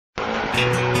Hello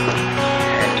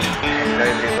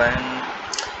everyone,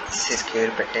 this is Kir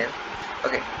Patel.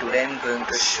 Okay, today I'm going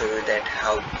to show you that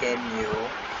how can you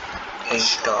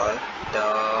install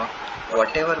the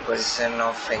whatever version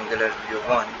of Angular you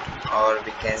want, or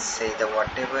we can say the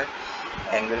whatever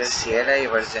Angular CLI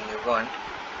version you want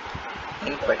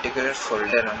in particular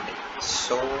folder only.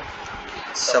 So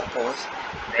suppose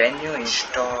when you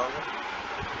install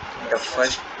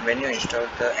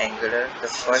the Angular the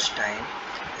first time,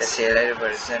 the CLI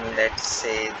version, let's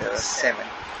say the 7,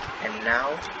 and now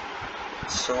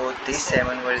so this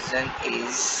 7 version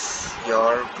is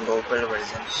your global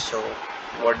version. So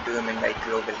what do you mean by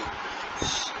globally?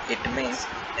 It means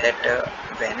that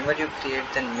whenever you create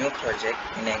the new project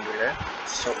in Angular,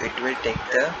 so it will take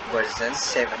the version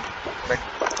 7, but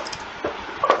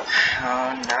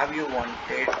now you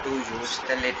wanted to use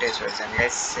the latest version,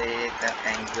 let's say the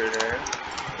Angular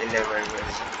 11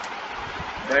 version,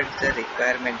 but the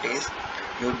requirement is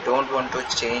you don't want to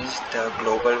change the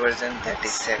global version, that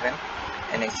is 7,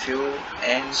 and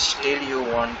still you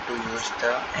want to use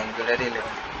the Angular 11.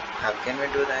 How can we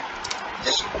do that?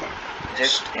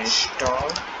 Just install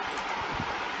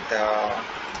the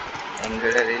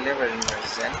Angular 11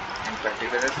 version in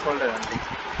particular folder only.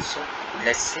 So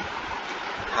let's see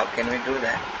how can we do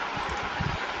that.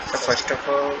 So first of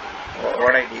all,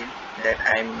 what I did, that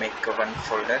I make one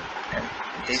folder, and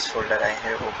this folder I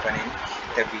have open in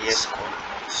the VS Code.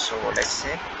 So let's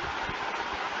say,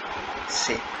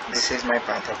 this is my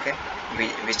path, okay,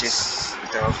 which is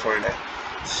the folder.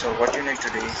 So what you need to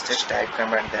do is just type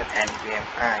command that npm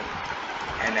I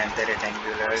and enter it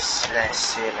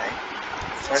angular/CLI.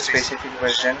 For specific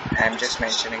version, I am just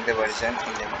mentioning the version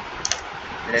 11.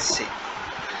 Let's see.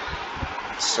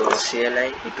 So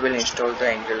CLI, it will install the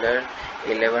Angular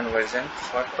 11 version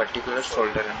for particular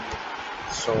folder only.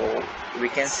 So we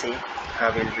can see how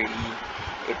it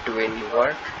will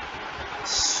work.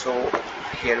 So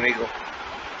here we go.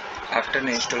 After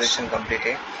the installation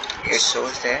completed, it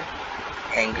shows that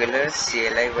Angular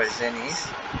CLI version is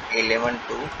 11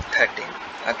 to 13.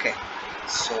 Okay,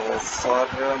 so for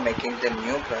making the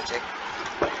new project,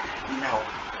 now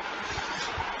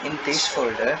in this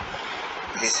folder,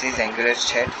 this is Angular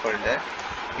chat folder,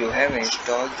 you have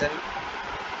installed the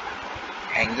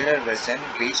Angular version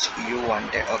which you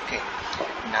wanted. Okay,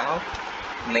 now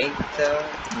make the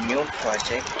new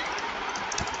project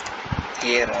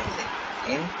here only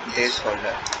in this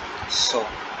folder. So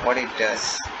what it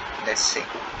does, let's see,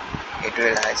 it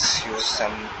will ask you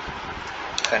some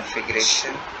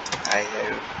configuration. I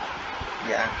have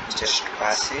just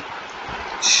pass it,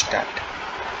 start.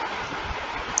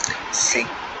 See,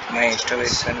 my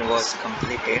installation was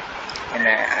completed and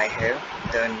I have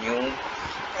the new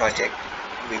project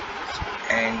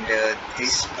and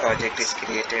this project is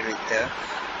created with the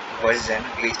version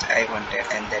which I wanted,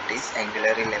 and that is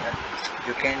Angular 11.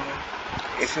 You can,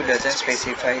 if you doesn't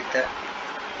specify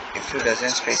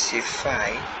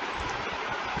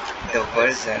the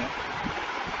version,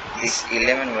 this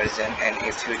 11 version, and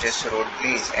if you just wrote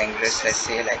this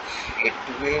Angular/CLI, it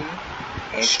will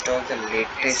install the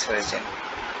latest version,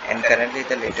 and currently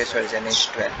the latest version is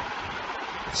 12.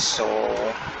 So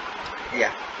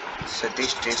yeah, so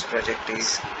this test project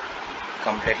is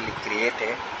completely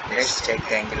created. Let's check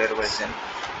the Angular version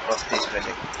of this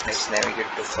project. Let's navigate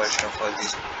to first of all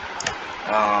this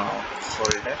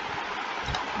folder.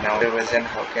 Now the version,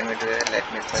 how can we do that? Let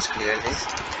me first clear this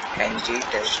ng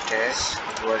test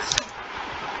version,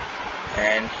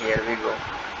 and here we go.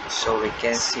 So we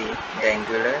can see the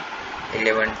Angular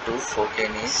 11 to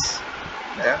 14 is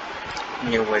the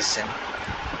new version,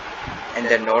 and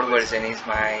the node version is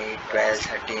my 12,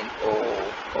 13.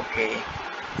 Oh, okay.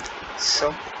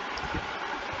 So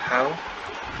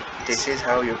this is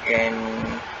how you can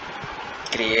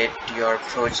create your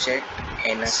project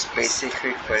in a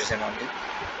specific version only.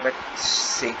 But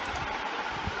see,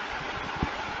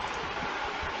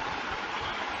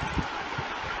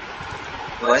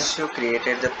 once you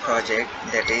created the project,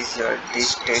 that is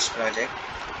this test project,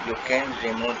 you can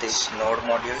remove these node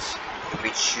modules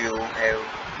which you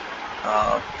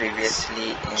have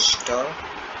previously installed.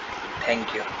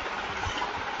 Thank you.